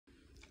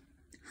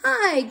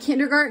Hi,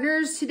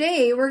 kindergartners.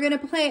 Today we're going to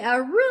play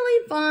a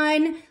really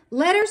fun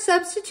letter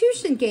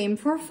substitution game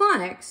for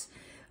phonics.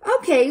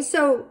 Okay,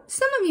 so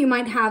some of you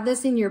might have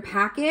this in your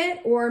packet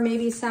or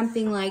maybe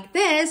something like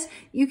this.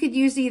 You could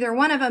use either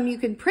one of them. You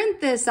could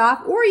print this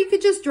off or you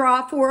could just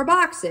draw 4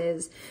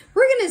 boxes.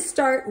 We're going to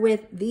start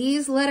with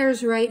these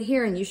letters right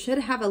here, and you should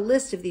have a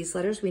list of these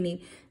letters. We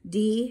need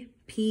D,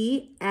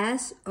 P,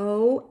 S,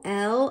 O,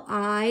 L,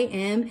 I,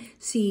 M,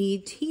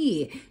 C,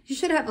 T. You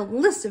should have a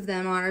list of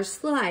them on our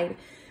slide.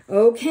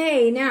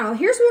 Okay, now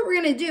here's what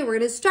we're going to do. We're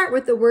going to start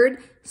with the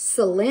word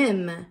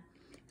slim.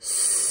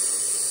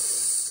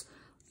 S-O-M.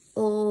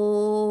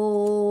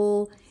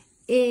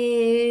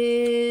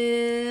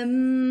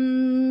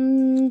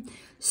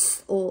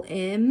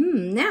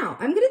 Now,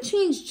 I'm going to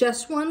change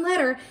just one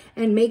letter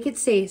and make it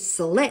say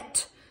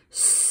slit.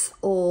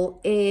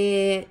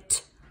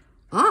 S-O-it.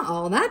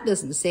 Uh-oh, that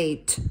doesn't say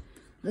t.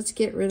 Let's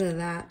get rid of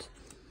that.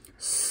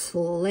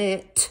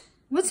 Slit.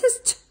 What's this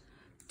t?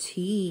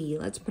 T.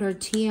 Let's put our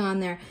T on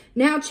there.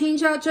 Now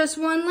change out just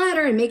one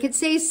letter and make it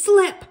say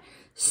slip.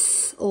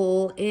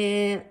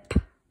 Slip.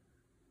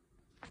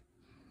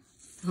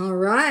 All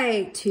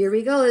right, here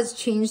we go. Let's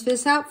change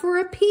this out for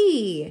a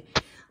P.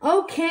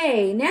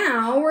 Okay,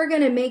 now we're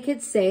going to make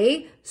it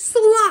say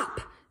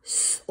slop.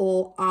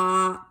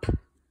 Slop.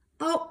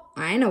 Oh,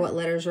 I know what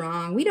letter's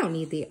wrong. We don't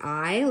need the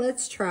I.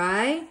 Let's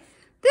try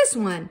this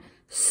one.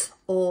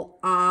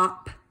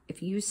 Slop.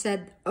 If you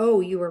said O,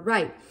 you were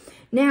right.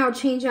 Now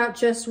change out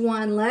just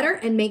one letter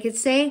and make it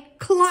say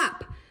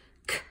clop.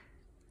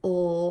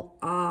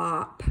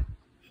 K-O-op.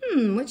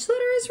 Which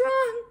letter is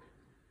wrong?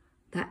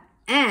 The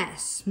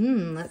S.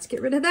 Let's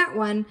get rid of that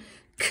one.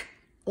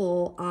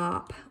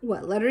 K-O-op.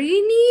 What letter do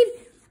you need?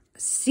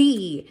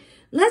 C.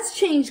 Let's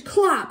change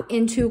clop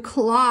into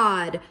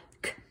clod.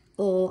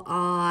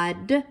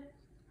 K-O-odd.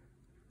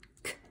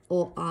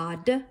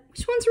 K-O-odd.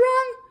 Which one's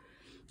wrong?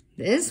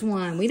 This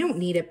one. We don't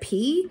need a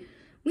P.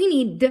 We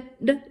need d.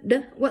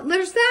 What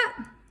letter's that?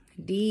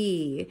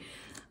 D.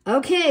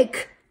 Okay,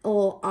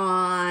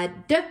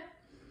 k-o-odd.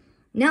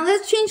 Now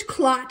let's change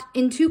clot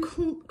into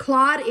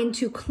clod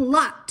into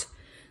clot.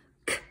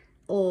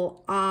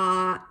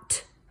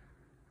 K-o-ot.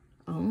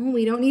 Oh,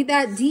 we don't need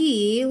that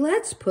D.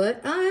 Let's put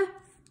a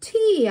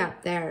T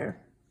up there.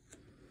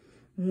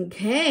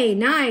 Okay,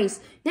 nice.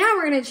 Now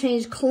we're going to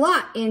change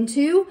clot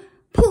into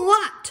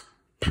plot.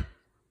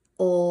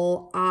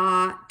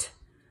 P-o-ot.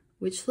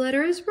 Which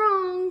letter is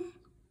wrong?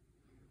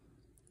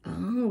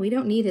 Oh, we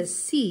don't need a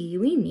C.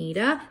 We need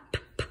a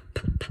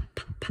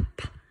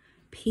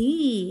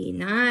P.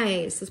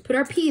 Nice. Let's put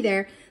our P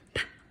there.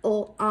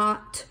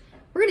 P-o-ot.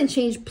 We're going to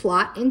change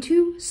plot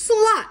into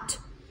slot.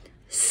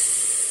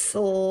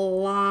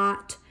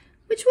 Slot.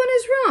 Which one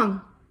is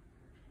wrong?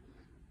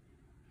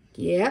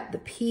 Yep, the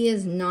P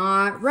is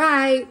not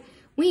right.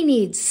 We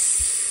need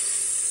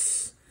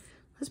S.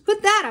 Let's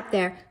put that up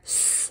there.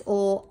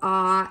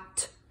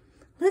 Slot.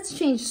 Let's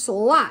change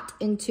slot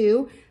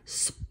into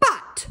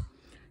spot.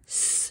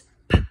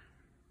 Spot.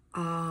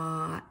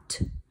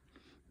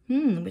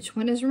 Which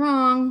one is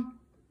wrong?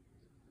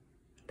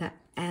 The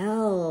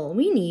L.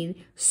 We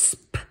need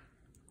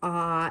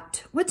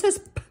spot. What's a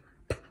sp?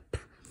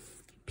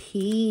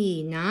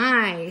 P.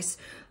 Nice.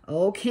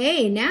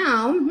 Okay,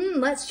 now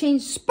let's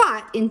change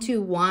spot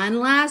into one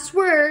last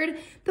word.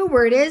 The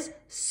word is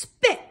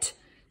spit.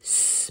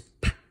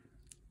 Sp.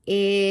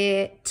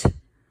 It.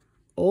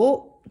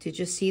 Oh, did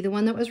you see the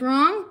one that was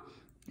wrong?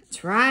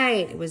 That's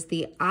right. It was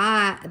the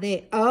I.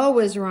 The O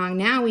was wrong.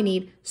 Now we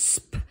need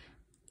sp.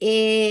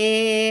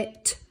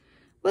 It.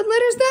 What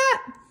letter's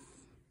that?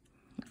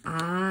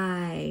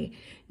 I.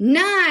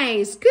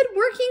 Nice. Good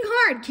working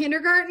hard,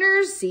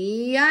 kindergartners.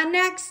 See ya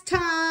next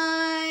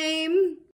time.